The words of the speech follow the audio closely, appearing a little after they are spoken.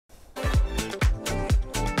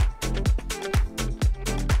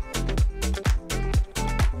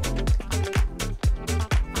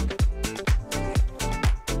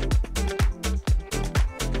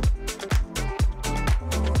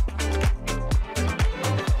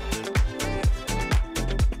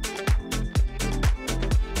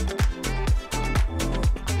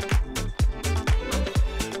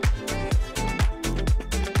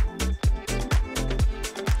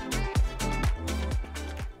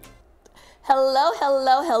Hello,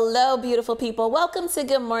 hello, hello, beautiful people. Welcome to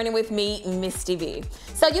Good Morning with me, Misti B.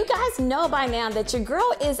 So you guys know by now that your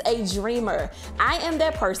girl is a dreamer. I am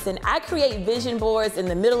that person. I create vision boards in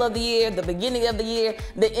the middle of the year, the beginning of the year,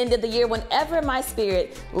 the end of the year, whenever my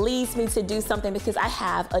spirit leads me to do something because I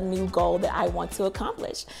have a new goal that I want to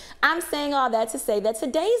accomplish. I'm saying all that to say that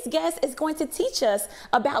today's guest is going to teach us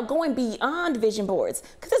about going beyond vision boards,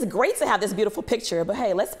 because it's great to have this beautiful picture, but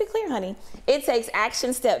hey, let's be clear, honey. It takes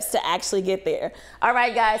action steps to actually get there. All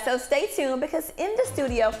right, guys, so stay tuned because in the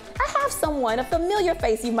studio, I have someone, a familiar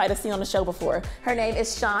face you might have seen on the show before. Her name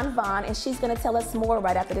is Chaun Vaughn, and she's gonna tell us more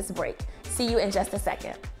right after this break. See you in just a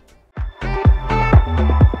second.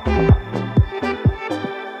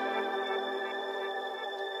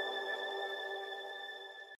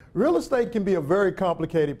 Real estate can be a very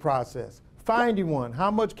complicated process. Finding one, how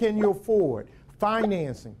much can you afford,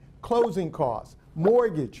 financing, closing costs,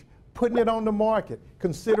 mortgage, putting it on the market,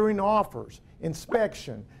 considering offers,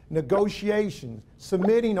 inspection, negotiations,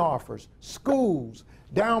 submitting offers, schools,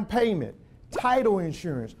 down payment, title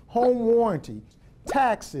insurance, home warranty,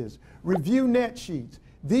 taxes, review net sheets.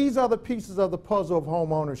 These are the pieces of the puzzle of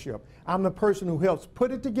home ownership. I'm the person who helps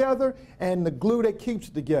put it together and the glue that keeps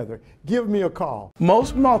it together. Give me a call.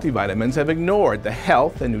 Most multivitamins have ignored the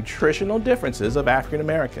health and nutritional differences of African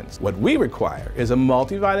Americans. What we require is a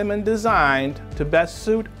multivitamin designed to best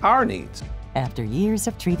suit our needs. After years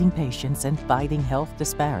of treating patients and fighting health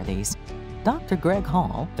disparities, Dr. Greg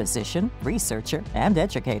Hall, physician, researcher, and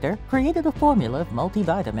educator, created a formula of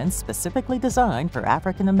multivitamins specifically designed for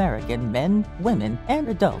African American men, women, and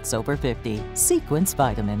adults over 50. Sequence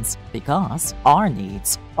Vitamins, because our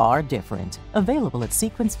needs are different. Available at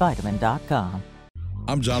sequencevitamin.com.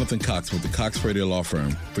 I'm Jonathan Cox with the Cox Frater Law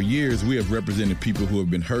Firm. For years, we have represented people who have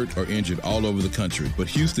been hurt or injured all over the country, but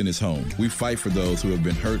Houston is home. We fight for those who have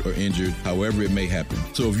been hurt or injured, however it may happen.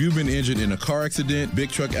 So if you've been injured in a car accident, big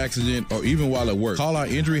truck accident, or even while at work, call our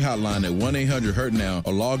injury hotline at 1-800-HURT-NOW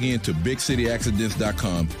or log in to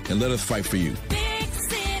BigCityAccidents.com and let us fight for you.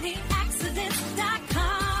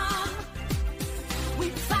 BigCityAccidents.com. We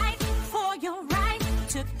fight for your right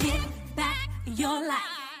to get back your life.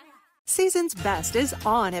 Season's best is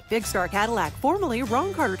on at Big Star Cadillac, formerly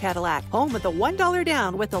Ron Carter Cadillac, home of the $1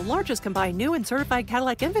 down with the largest combined new and certified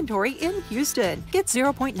Cadillac inventory in Houston. Get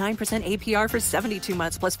 0.9% APR for 72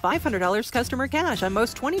 months plus $500 customer cash on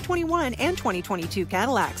most 2021 and 2022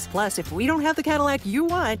 Cadillacs. Plus, if we don't have the Cadillac you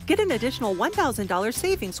want, get an additional $1,000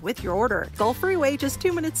 savings with your order. Gulf Freeway, just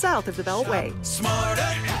 2 minutes south of the Beltway. Smarter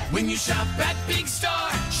when you shop at Big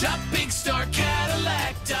Star. Shop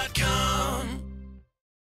BigStarCadillac.com.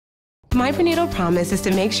 My prenatal promise is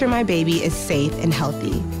to make sure my baby is safe and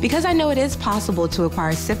healthy, because I know it is possible to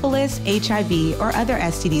acquire syphilis, HIV, or other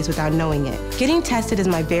STDs without knowing it. Getting tested is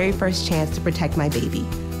my very first chance to protect my baby.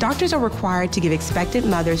 Doctors are required to give expectant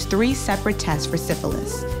mothers 3 separate tests for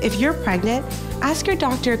syphilis. If you're pregnant, ask your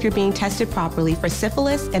doctor if you're being tested properly for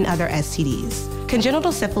syphilis and other STDs.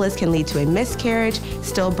 Congenital syphilis can lead to a miscarriage,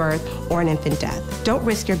 stillbirth, or an infant death. Don't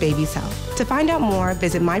risk your baby's health. To find out more,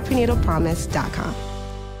 visit myprenatalpromise.com.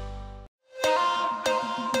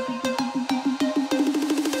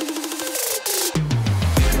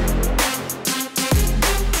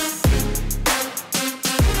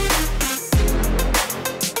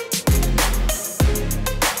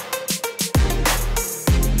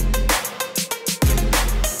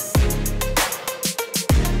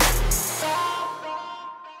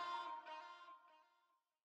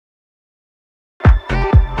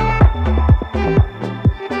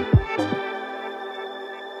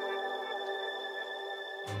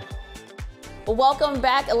 Welcome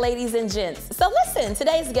back, ladies and gents. So listen,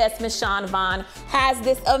 today's guest, Ms. Chaun Vaughn, has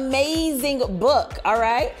this amazing book, all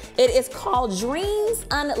right? It is called Dreams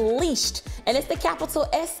Unleashed, and it's the capital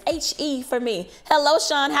S-H-E for me. Hello,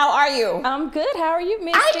 Chaun, how are you? I'm good, how are you,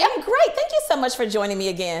 Misti? I am great, thank you so much for joining me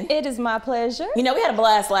again. It is my pleasure. You know, we had a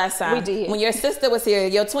blast last time. We did. When your sister was here,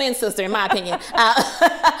 your twin sister, in my opinion,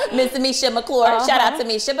 Miss Misha McClure. Shout out to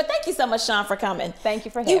Misha, but thank you so much, Chaun, for coming. Thank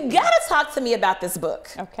you for having me. You gotta talk to me about this book.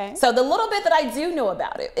 Okay. So the little bit that I do know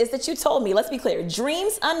about it is that you told me, let's be clear,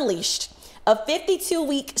 Dreams Unleashed, a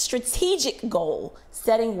 52-week strategic goal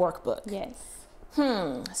setting workbook. Yes.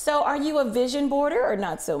 So are you a vision boarder or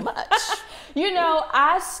not so much? You know,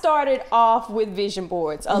 I started off with vision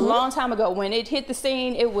boards a long time ago. When it hit the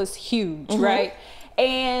scene, it was huge, right?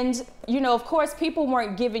 And you know, of course, people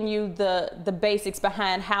weren't giving you the basics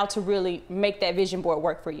behind how to really make that vision board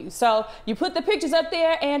work for you. So you put the pictures up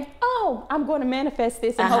there and, oh, I'm going to manifest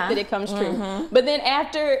this and hope that it comes true. But then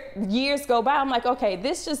after years go by, I'm like, okay,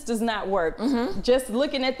 this just does not work. Just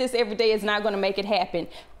looking at this every day is not going to make it happen.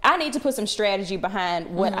 I need to put some strategy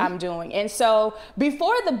behind what I'm doing. And so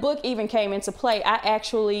before the book even came into play, I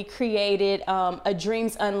actually created a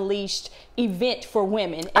Dreams Unleashed event for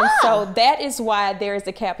women. And so that is why there is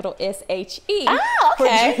a capital SHE for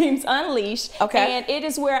Dreams Unleashed. And it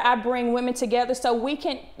is where I bring women together so we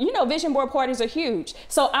can, you know, vision board parties are huge.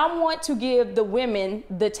 So I want to give the women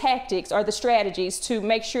the tactics or the strategies to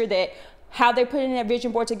make sure that how they're putting that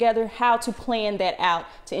vision board together, how to plan that out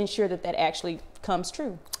to ensure that that actually comes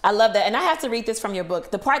true. I love that. And I have to read this from your book.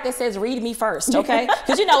 The part that says, read me first, okay?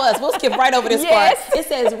 Because you know us, we'll skip right over this part. It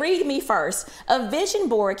says, read me first. A vision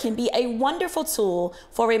board can be a wonderful tool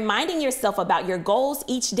for reminding yourself about your goals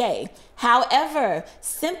each day. However,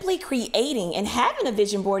 simply creating and having a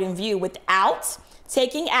vision board in view without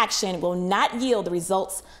taking action will not yield the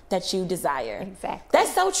results that you desire. Exactly.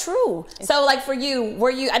 That's so true. So like for you, were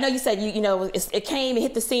you, I know you said you know, it came and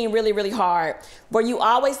hit the scene really, really hard. Were you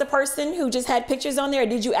always the person who just had pictures on there, or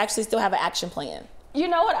did you actually still have an action plan? You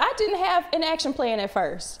know what? I didn't have an action plan at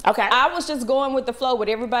first. Okay. I was just going with the flow with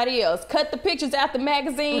everybody else. Cut the pictures out the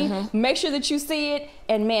magazine, make sure that you see it,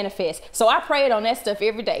 and manifest. So I prayed on that stuff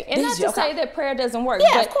every day. And not to say that prayer doesn't work. Yeah,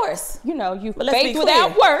 but, of course. You know, you but faith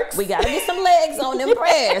without works. We got to get some legs on them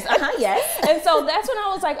prayers. Yes. And so that's when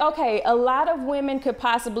I was like, okay, a lot of women could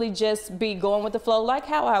possibly just be going with the flow like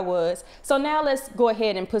how I was. So now let's go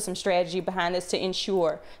ahead and put some strategy behind this to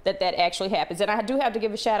ensure that that actually happens. And I do have to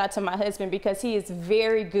give a shout out to my husband because he is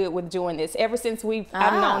very good with doing this. Ever since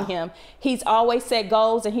I've known him, he's always set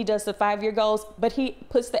goals and he does the 5-year goals, but he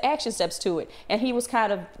puts the action steps to it. And he was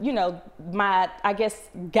kind of, you know, my, I guess,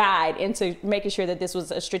 guide into making sure that this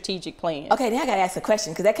was a strategic plan. Okay, now I gotta ask a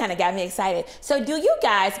question because that kind of got me excited. So do you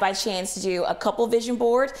guys by chance do a couple vision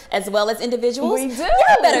board as well as individuals? We do.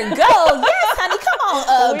 You better go. Yes, honey, come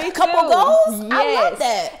on. We couple do. goals? Yes. I love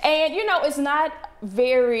that. And you know, it's not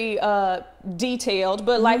very detailed,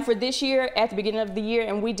 but like for this year at the beginning of the year,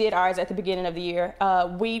 and we did ours at the beginning of the year,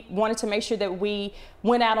 we wanted to make sure that we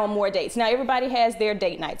went out on more dates. Now everybody has their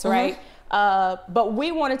date nights, right? But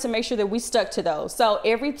we wanted to make sure that we stuck to those. So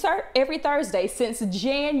every Thursday since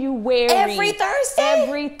January. Every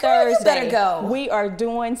Thursday? Girl, you better go. We are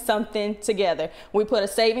doing something together. We put a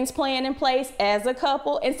savings plan in place as a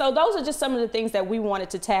couple. And so those are just some of the things that we wanted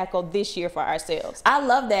to tackle this year for ourselves. I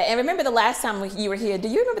love that. And remember the last time you were here, do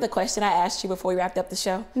you remember the question I asked you before we wrapped up the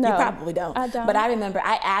show? No. You probably don't. I don't. But I remember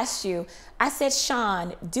I asked you, I said,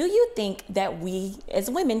 Chaun, do you think that we as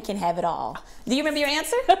women can have it all? Do you remember your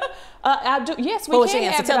answer? I do. Yes, we what was can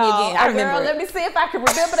your answer? have Tell it me all. again. I remember Girl, it. let me see if I can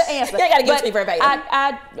remember the answer. You gotta give it to me verbatim.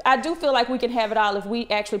 I do feel like we can have it all if we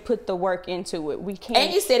actually put the work into it. We can.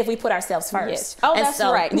 And you said if we put ourselves first. Yes. Oh, and that's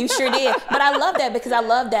so right. You sure did. But I love that because I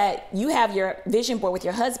love that you have your vision board with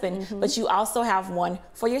your husband, but you also have one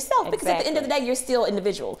for yourself. Because at the end of the day, you're still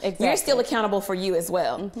individual. Exactly. You're still accountable for you as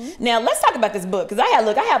well. Now let's talk about this book because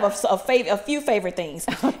I have a few favorite things.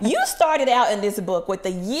 You started out in this book with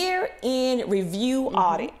the year-end review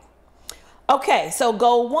audit. Okay, so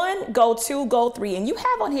goal 1, goal 2, goal 3, and you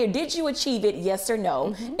have on here, did you achieve it, yes or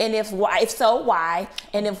no? And if so, why?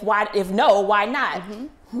 And if no, why not?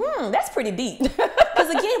 That's pretty deep. Because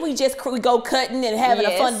again, we go cutting and having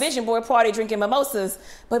a fun vision board party, drinking mimosas.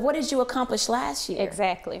 But what did you accomplish last year?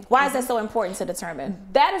 Exactly. Why is that so important to determine?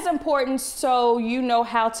 That is important so you know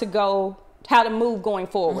how to move going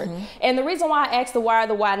forward. And the reason why I asked the why or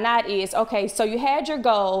the why not is, okay, so you had your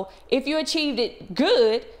goal. If you achieved it,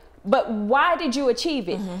 good. But why did you achieve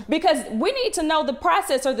it? Because we need to know the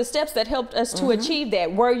process or the steps that helped us to achieve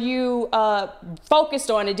that. Were you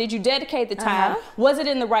focused on it? Did you dedicate the time? Was it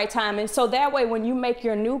in the right time? And so that way, when you make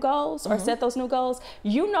your new goals or set those new goals,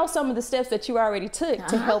 you know some of the steps that you already took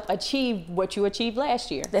to help achieve what you achieved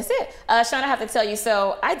last year. That's it. Chaun, I have to tell you,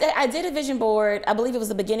 so I did a vision board, I believe it was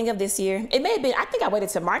the beginning of this year. It may have been, I think I waited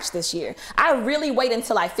till March this year. I really wait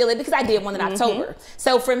until I feel it because I did one in October.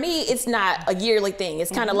 So for me, it's not a yearly thing.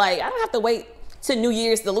 It's kind of like, I don't have to wait to New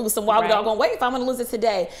Year's to lose some wild doggone weight if I'm gonna lose it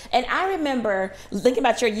today. And I remember thinking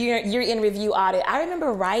about your year-end review audit. I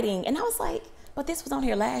remember writing and I was like, but this was on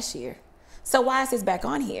here last year. So why is this back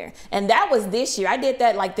on here? And that was this year. I did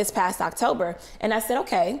that like this past October. And I said,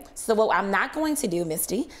 okay, so what I'm not going to do,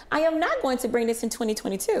 Misty, I am not going to bring this in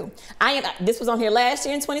 2022. This was on here last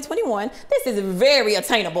year in 2021. This is very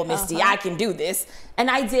attainable, Misty. I can do this. And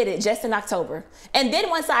I did it just in October. And then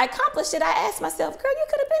once I accomplished it, I asked myself, girl, you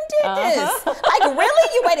could have been did this. Like,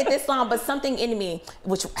 really? You waited this long? But something in me,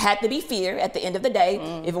 which had to be fear at the end of the day,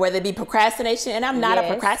 whether it be procrastination, and I'm not a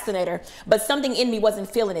procrastinator, but something in me wasn't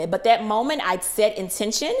feeling it. But that moment I'd set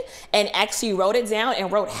intention and actually wrote it down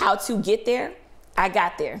and wrote how to get there. I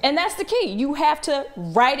got there. And that's the key. You have to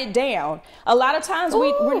write it down. A lot of times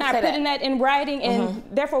we're not putting that in writing, and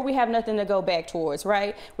therefore we have nothing to go back towards,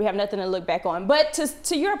 right? We have nothing to look back on. But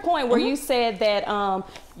to your point where you said that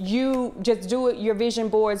you just do your vision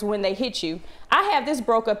boards when they hit you, I have this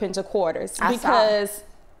broke up into quarters because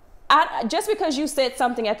just because you said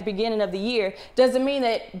something at the beginning of the year doesn't mean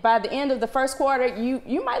that by the end of the first quarter,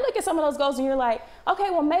 you might look at some of those goals and you're like,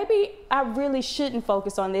 okay, well, maybe I really shouldn't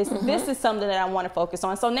focus on this. This is something that I want to focus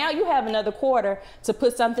on. So now you have another quarter to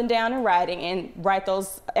put something down in writing and write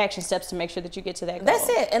those action steps to make sure that you get to that goal. That's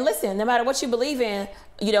it. And listen, no matter what you believe in,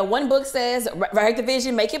 you know, one book says, write the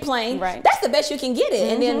vision, make it plain. Right. That's the best you can get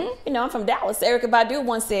it. And then, you know, I'm from Dallas. Erykah Badu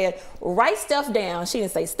once said, write stuff down. She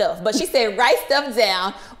didn't say stuff, but she said, write stuff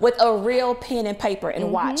down with a real pen and paper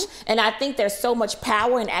and watch. And I think there's so much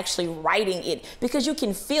power in actually writing it because you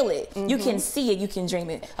can feel it. You can see it. You can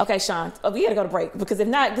dream it. Okay, Chaun, we got to go to break because if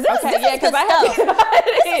not, because this is good stuff.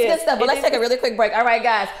 This is good stuff, but let's take a really quick break. All right,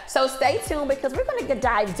 guys. So stay tuned because we're going to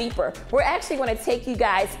dive deeper. We're actually going to take you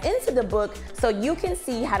guys into the book so you can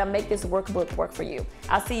see how to make this workbook work for you.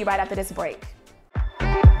 I'll see you right after this break.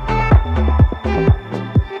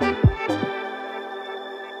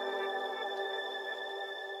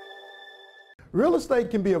 Real estate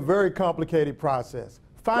can be a very complicated process.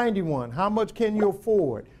 Finding one, how much can you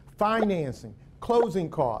afford, financing, closing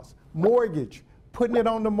costs, mortgage, putting it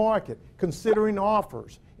on the market, considering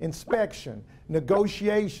offers, inspection,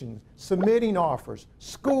 negotiations, submitting offers,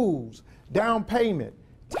 schools, down payment,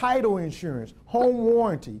 title insurance, home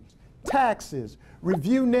warranty, taxes,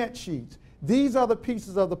 review net sheets. These are the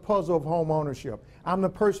pieces of the puzzle of home ownership. I'm the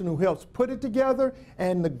person who helps put it together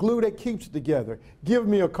and the glue that keeps it together. Give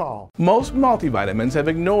me a call. Most multivitamins have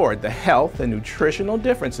ignored the health and nutritional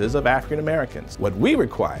differences of African Americans. What we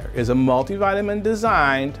require is a multivitamin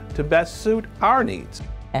designed to best suit our needs.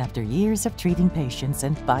 After years of treating patients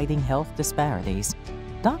and fighting health disparities,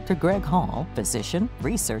 Dr. Greg Hall, physician,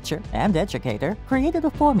 researcher, and educator, created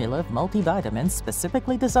a formula of multivitamins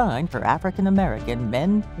specifically designed for African American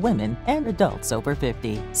men, women, and adults over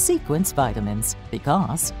 50. Sequence Vitamins,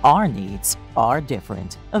 because our needs are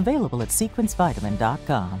different. Available at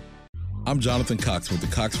sequencevitamin.com. I'm Jonathan Cox with the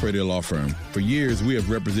Cox Radio Law Firm. For years, we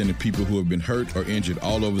have represented people who have been hurt or injured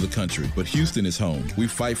all over the country, but Houston is home. We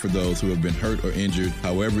fight for those who have been hurt or injured,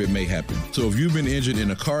 however it may happen. So if you've been injured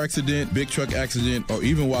in a car accident, big truck accident, or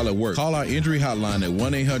even while at work, call our injury hotline at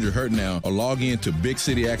 1-800-HURT-NOW or log in to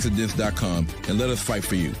BigCityAccidents.com and let us fight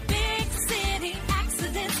for you.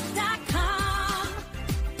 BigCityAccidents.com.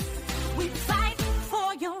 We fight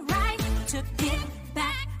for your right to get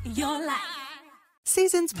back your life.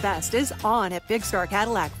 Season's best is on at Big Star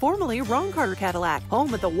Cadillac, formerly Ron Carter Cadillac,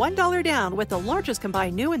 home of the $1 down with the largest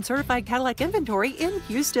combined new and certified Cadillac inventory in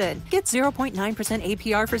Houston. Get 0.9%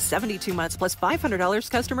 APR for 72 months plus $500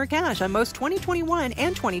 customer cash on most 2021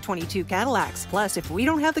 and 2022 Cadillacs. Plus, if we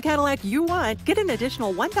don't have the Cadillac you want, get an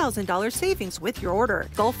additional $1,000 savings with your order.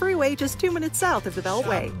 Gulf Freeway, just 2 minutes south of the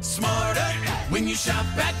Beltway. Smarter when you shop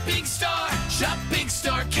at Big Star. Shop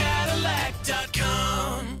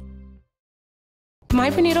BigStarCadillac.com. My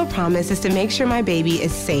prenatal promise is to make sure my baby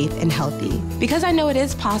is safe and healthy because I know it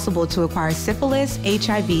is possible to acquire syphilis,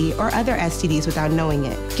 HIV, or other STDs without knowing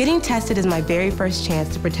it. Getting tested is my very first chance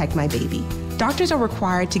to protect my baby. Doctors are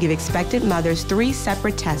required to give expectant mothers 3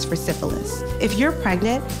 separate tests for syphilis. If you're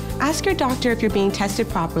pregnant, ask your doctor if you're being tested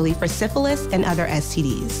properly for syphilis and other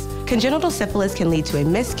STDs. Congenital syphilis can lead to a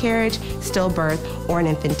miscarriage, stillbirth, or an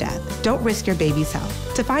infant death. Don't risk your baby's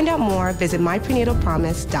health. To find out more, visit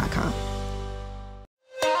myprenatalpromise.com.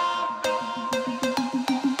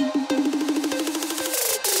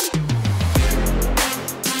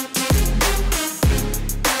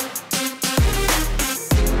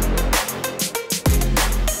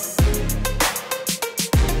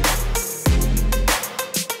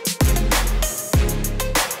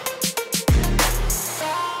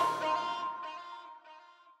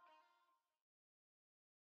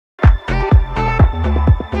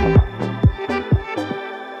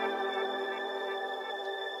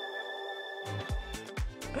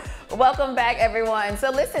 Welcome back, everyone. So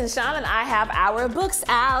listen, Chaun and I have our books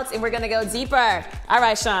out and we're gonna go deeper. All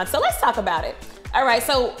right, Chaun, so let's talk about it. All right,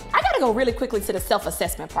 so I gotta go really quickly to the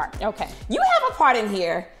self-assessment part. Okay. You have a part in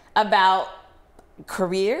here about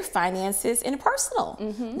career, finances, and personal.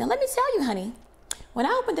 Now let me tell you, honey, when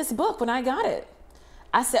I opened this book, when I got it,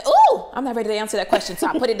 I said, "Ooh, I'm not ready to answer that question, so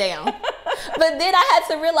I put it down." But then I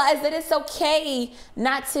had to realize that it's okay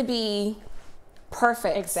not to be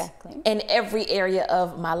perfect in every area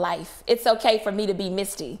of my life. It's okay for me to be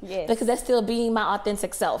Misty, because that's still being my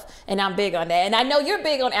authentic self, and I'm big on that. And I know you're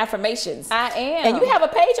big on affirmations. I am. And you have a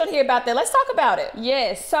page on here about that. Let's talk about it.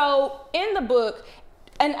 Yes. So in the book,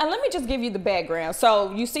 and let me just give you the background.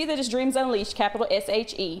 So you see that it's Dreams Unleashed, capital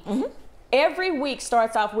S-H-E. Every week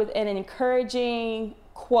starts off with an encouraging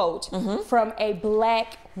quote from a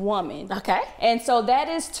Black woman. Okay. And so that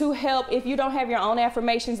is to help, if you don't have your own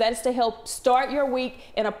affirmations, that is to help start your week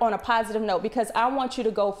on a positive note, because I want you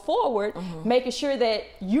to go forward making sure that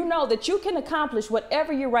you know that you can accomplish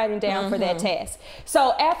whatever you're writing down for that task.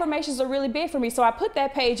 So affirmations are really big for me. So I put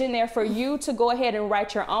that page in there for you to go ahead and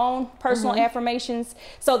write your own personal affirmations.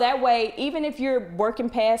 So that way, even if you're looking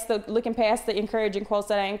past the encouraging quotes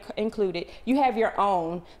that I included, you have your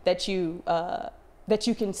own that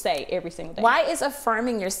you can say every single day. Why is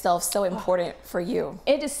affirming yourself so important for you?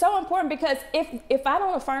 It is so important because if I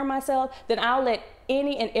don't affirm myself, then I'll let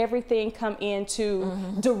any and everything come in to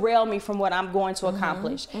derail me from what I'm going to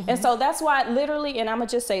accomplish. And so that's why literally, and I'm gonna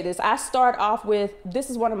just say this, I start off with, this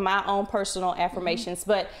is one of my own personal affirmations,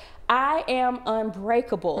 but I am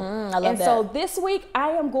unbreakable. I love that. So this week,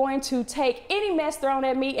 I am going to take any mess thrown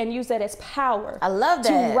at me and use that as power. I love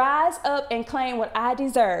that. To rise up and claim what I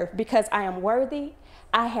deserve, because I am worthy,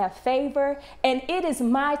 I have favor, and it is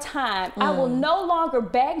my time. I will no longer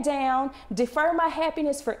back down, defer my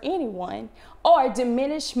happiness for anyone, or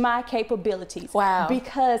diminish my capabilities. Wow.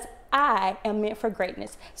 Because I am meant for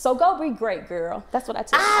greatness. So go be great, girl. That's what I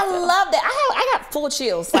tell you. I love that. I got full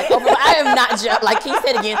chills. Like I am not just like he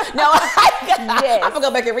said again. No, I'm gonna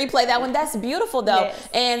go back and replay that one. That's beautiful though. Yes.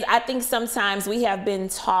 And I think sometimes we have been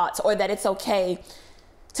taught, or that it's okay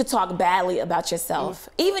to talk badly about yourself,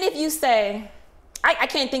 even if you say, I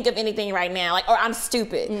can't think of anything right now, like, or I'm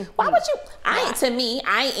stupid. Why would you? To me,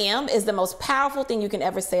 I am is the most powerful thing you can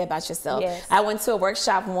ever say about yourself. Yes. I went to a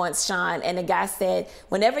workshop once, Chaun, and the guy said,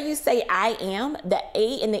 whenever you say I am, the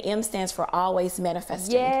A and the M stands for always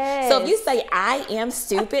manifesting. Yes. So if you say I am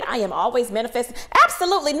stupid, I am always manifesting,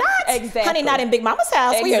 absolutely not. Exactly. Honey, not in Big Mama's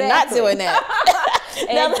house. We are not doing that.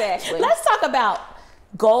 Now, Exactly. Let's talk about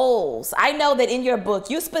goals. I know that in your book,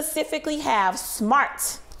 you specifically have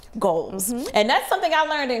SMART goals. And that's something I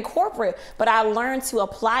learned in corporate, but I learned to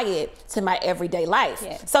apply it to my everyday life.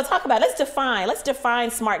 Yes. So talk about, let's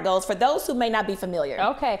define SMART goals for those who may not be familiar.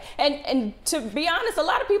 Okay, and to be honest, a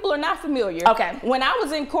lot of people are not familiar. Okay. When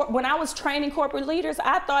I was training corporate leaders,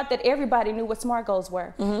 I thought that everybody knew what SMART goals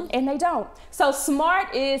were, and they don't. So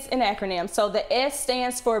SMART is an acronym. So the S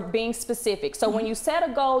stands for being specific. So when you set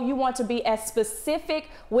a goal, you want to be as specific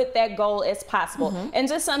with that goal as possible. And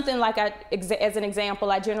just something like as an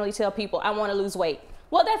example, I generally tell people I want to lose weight.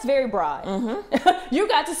 Well, that's very broad. You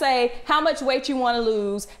got to say how much weight you want to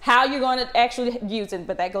lose, how you're going to actually use it,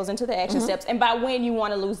 but that goes into the action steps, and by when you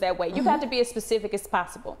want to lose that weight. You got to be as specific as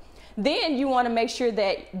possible. Then you want to make sure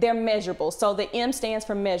that they're measurable. So the M stands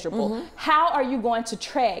for measurable. How are you going to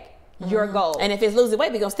track your goal? And if it's losing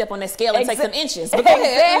weight, we're going to step on that scale and take some inches. But go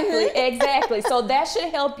ahead. Exactly. So that should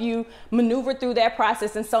help you maneuver through that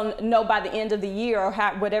process, and so know by the end of the year or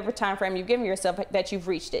whatever time frame you've given yourself that you've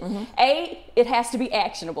reached it. A, it has to be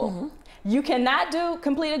actionable. You cannot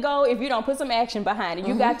complete a goal if you don't put some action behind it.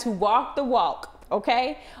 You got to walk the walk.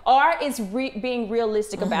 Okay? Or it's being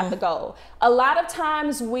realistic about the goal. A lot of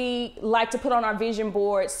times we like to put on our vision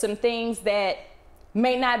board some things that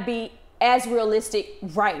may not be as realistic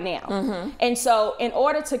right now. And so in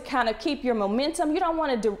order to kind of keep your momentum, you don't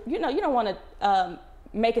want to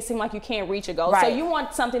make it seem like you can't reach a goal. Right. So you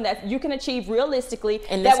want something that you can achieve realistically,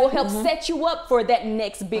 and that will help set you up for that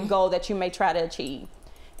next big goal that you may try to achieve.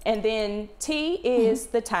 And then T is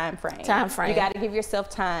the time frame. Time frame. You got to give yourself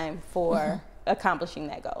time for accomplishing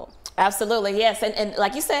that goal. Absolutely, yes. And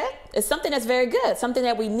like you said, it's something that's very good, something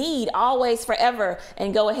that we need always, forever,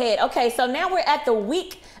 and go ahead. Okay, so now we're at the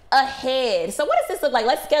week ahead. So what does this look like?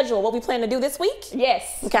 Let's schedule what we plan to do this week.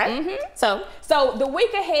 Yes. Okay. So the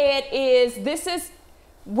week ahead is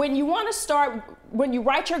when you want to start when you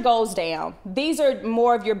write your goals down, these are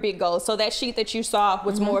more of your big goals. So that sheet that you saw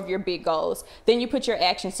was more of your big goals. Then you put your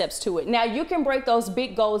action steps to it. Now you can break those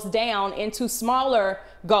big goals down into smaller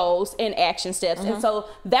goals and action steps. And so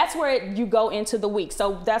that's where you go into the week.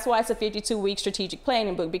 So that's why it's a 52-week strategic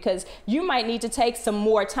planning book, because you might need to take some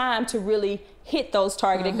more time to really hit those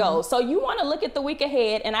targeted goals. So you want to look at the week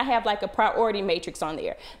ahead, and I have like a priority matrix on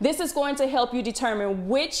there. This is going to help you determine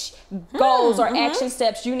which goals or action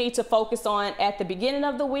steps you need to focus on at the beginning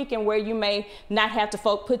of the week, and where you may not have to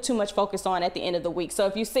put too much focus on at the end of the week. So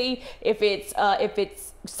if you see if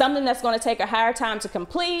it's something that's going to take a higher time to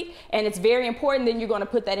complete and it's very important, then you're going to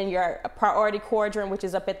put that in your priority quadrant, which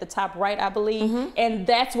is up at the top right, I believe, and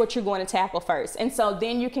that's what you're going to tackle first. And so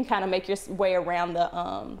then you can kind of make your way around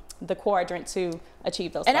the quadrant to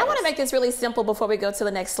achieve those goals. I want to make this really simple before we go to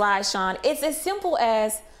the next slide, Chaun. It's as simple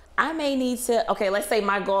as I may need to, okay, let's say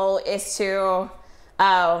my goal is to,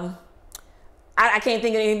 I can't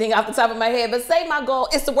think of anything off the top of my head, but say my goal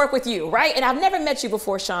is to work with you, right? And I've never met you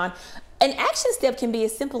before, Chaun. An action step can be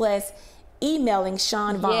as simple as emailing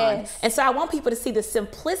Chaun Vaughn. Yes. And so I want people to see the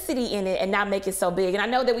simplicity in it and not make it so big. And I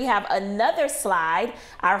know that we have another slide,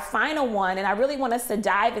 our final one, and I really want us to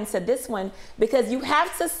dive into this one because you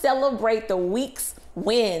have to celebrate the week's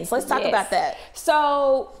wins. Let's talk about that.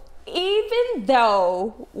 So even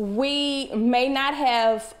though we may not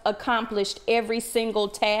have accomplished every single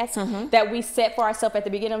task that we set for ourselves at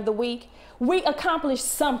the beginning of the week, we accomplished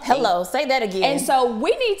something. Hello, say that again. And so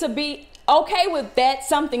we need to be okay with that,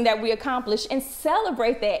 something that we accomplished, and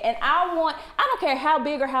celebrate that. And I don't care how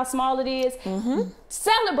big or how small it is,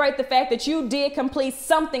 celebrate the fact that you did complete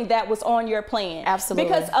something that was on your plan. Absolutely.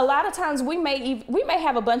 Because a lot of times we may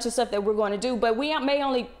have a bunch of stuff that we're going to do, but we may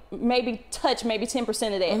only touch maybe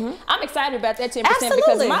 10% of that. I'm excited about that 10%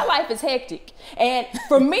 because my life is hectic. And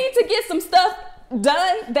for me to get some stuff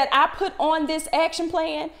done that I put on this action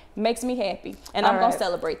plan makes me happy, and I'm gonna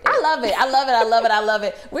celebrate that. I love it. I love it. I love it. I love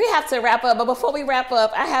it. We have to wrap up, but before we wrap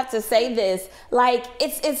up, I have to say this. Like,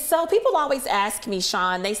 it's so people always ask me,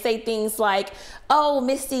 Chaun. They say things like, "Oh,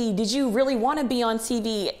 Misty, did you really want to be on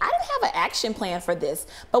TV?" I didn't have an action plan for this,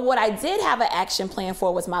 but what I did have an action plan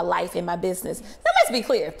for was my life and my business. Now, let's be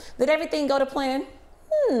clear. Did everything go to plan?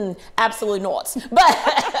 Absolutely not.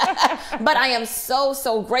 But I am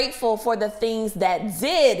so grateful for the things that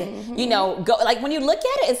did, you know, go, like when you look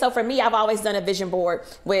at it. And so for me, I've always done a vision board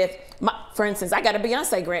with for instance, I got a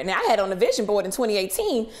Beyonce grant. Now I had on the vision board in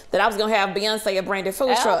 2018 that I was gonna have Beyonce a branded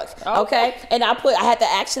food truck. Okay. And I had the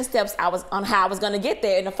action steps on how I was gonna get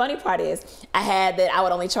there. And the funny part is I had that I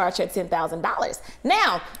would only charge her $10,000.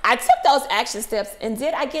 Now I took those action steps, and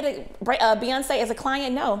did I get a Beyonce as a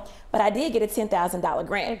client? No. But I did get a $10,000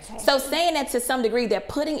 grant. Exactly. So saying that to some degree, that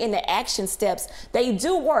putting in the action steps, they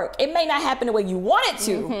do work. It may not happen the way you want it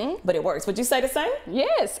to, but it works. Would you say the same?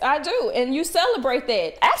 Yes, I do. And you celebrate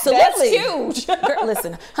that. Absolutely. That's huge. Girl,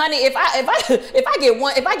 listen, honey, if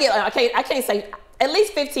I can't say at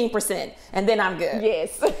least 15%, and then I'm good.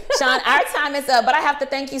 Yes. Chaun, our time is up, but I have to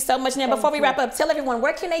thank you so much. Now, before we wrap up, tell everyone,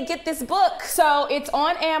 where can they get this book? So it's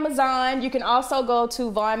on Amazon. You can also go to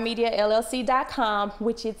VaughnMediaLLC.com,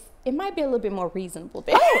 which it might be a little bit more reasonable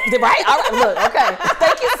there. Oh, right? All right, look, okay.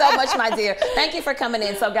 Thank you so much, my dear. Thank you for coming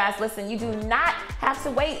in. So guys, listen, you do not have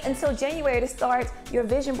to wait until January to start your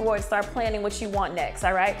vision board, start planning what you want next,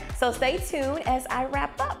 all right? So stay tuned as I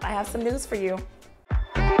wrap up. I have some news for you.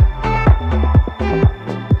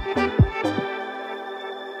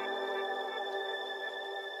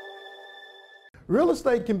 Real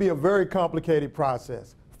estate can be a very complicated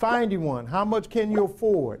process. Finding one, how much can you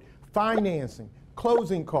afford, financing,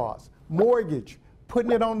 closing costs, mortgage,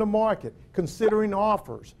 putting it on the market, considering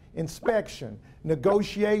offers, inspection,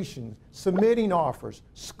 negotiations, submitting offers,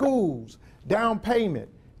 schools, down payment,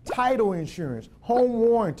 title insurance, home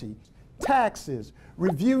warranty, taxes,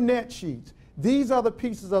 review net sheets. These are the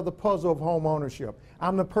pieces of the puzzle of home ownership.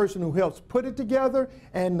 I'm the person who helps put it together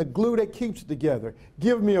and the glue that keeps it together.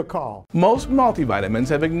 Give me a call. Most multivitamins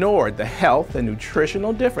have ignored the health and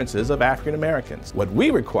nutritional differences of African Americans. What we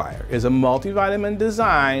require is a multivitamin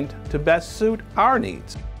designed to best suit our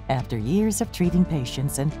needs. After years of treating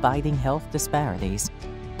patients and fighting health disparities,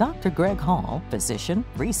 Dr. Greg Hall, physician,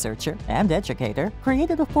 researcher, and educator,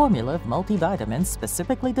 created a formula of multivitamins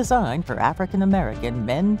specifically designed for African American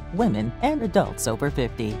men, women, and adults over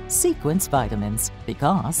 50. Sequence Vitamins,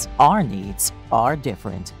 because our needs are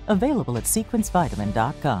different. Available at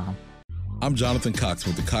sequencevitamin.com. I'm Jonathan Cox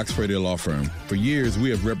with the Cox Radio Law Firm. For years, we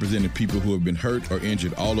have represented people who have been hurt or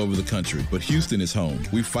injured all over the country, but Houston is home.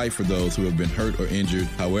 We fight for those who have been hurt or injured,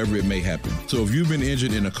 however it may happen. So if you've been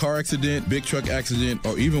injured in a car accident, big truck accident,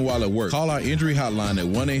 or even while at work, call our injury hotline at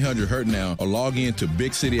 1-800-HURT-NOW or log in to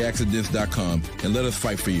BigCityAccidents.com and let us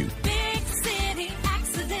fight for you.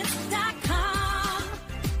 BigCityAccidents.com.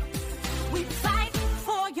 We fight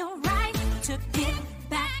for your right to get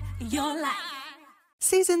back your life.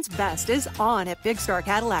 Season's best is on at Big Star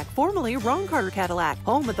Cadillac, formerly Ron Carter Cadillac,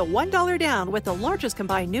 home of the $1 down with the largest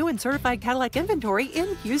combined new and certified Cadillac inventory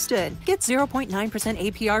in Houston. Get 0.9%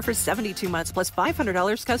 APR for 72 months plus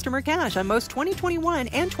 $500 customer cash on most 2021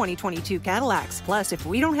 and 2022 Cadillacs. Plus, if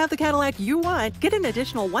we don't have the Cadillac you want, get an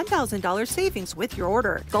additional $1,000 savings with your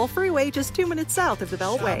order. Gulf Freeway just 2 minutes south of the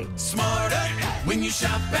Beltway. Smarter when you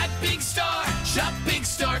shop at Big Star. Shop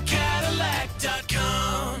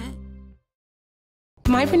BigStarCadillac.com.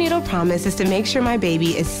 My prenatal promise is to make sure my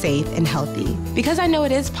baby is safe and healthy because I know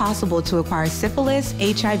it is possible to acquire syphilis,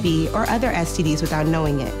 HIV, or other STDs without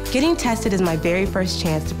knowing it. Getting tested is my very first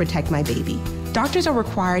chance to protect my baby. Doctors are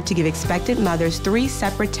required to give expectant mothers 3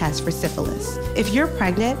 separate tests for syphilis. If you're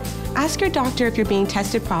pregnant, ask your doctor if you're being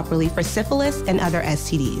tested properly for syphilis and other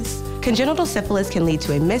STDs. Congenital syphilis can lead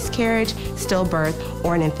to a miscarriage, stillbirth,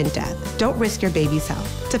 or an infant death. Don't risk your baby's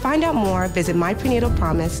health. To find out more, visit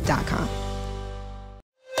myprenatalpromise.com.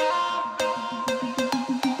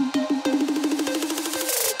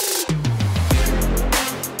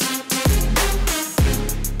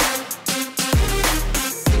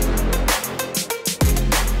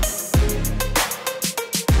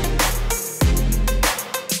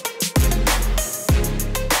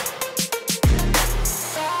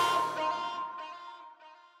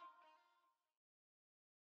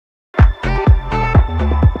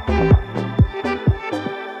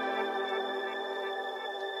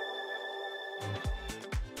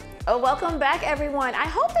 Welcome back, everyone. I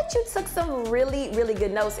hope that you took some really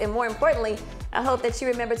good notes, and more importantly, I hope that you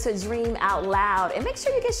remember to dream out loud, and make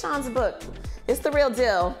sure you get Chaun's book. It's the real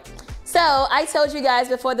deal. So I told you guys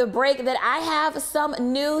before the break that I have some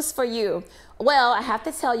news for you. Well, I have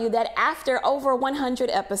to tell you that after over 100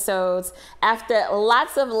 episodes, after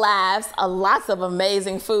lots of laughs, lots of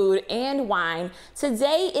amazing food and wine,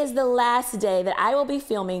 today is the last day that I will be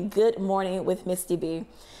filming Good Morning with Misti B.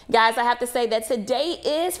 Guys, I have to say that today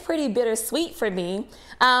is pretty bittersweet for me.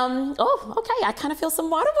 I kind of feel some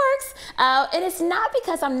waterworks. And it's not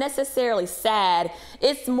because I'm necessarily sad.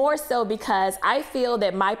 It's more so because I feel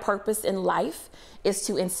that my purpose in life is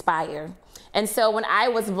to inspire. And so when I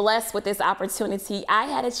was blessed with this opportunity, I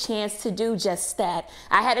had a chance to do just that.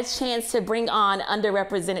 I had a chance to bring on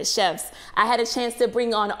underrepresented chefs. I had a chance to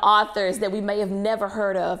bring on authors that we may have never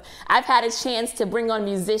heard of. I've had a chance to bring on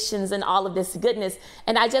musicians and all of this goodness.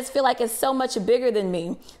 And I just feel like it's so much bigger than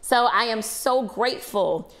me. So I am so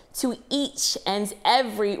grateful to each and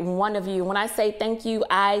every one of you. When I say thank you,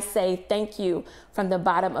 I say thank you from the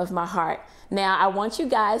bottom of my heart. Now, I want you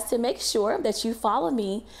guys to make sure that you follow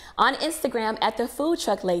me on Instagram at The Food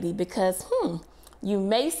Truck Lady because, you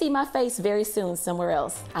may see my face very soon somewhere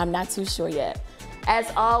else. I'm not too sure yet.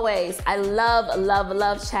 As always, I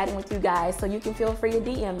love chatting with you guys, so you can feel free to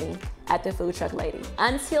DM me at The Food Truck Lady.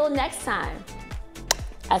 Until next time,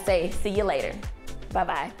 I say see you later.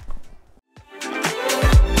 Bye-bye.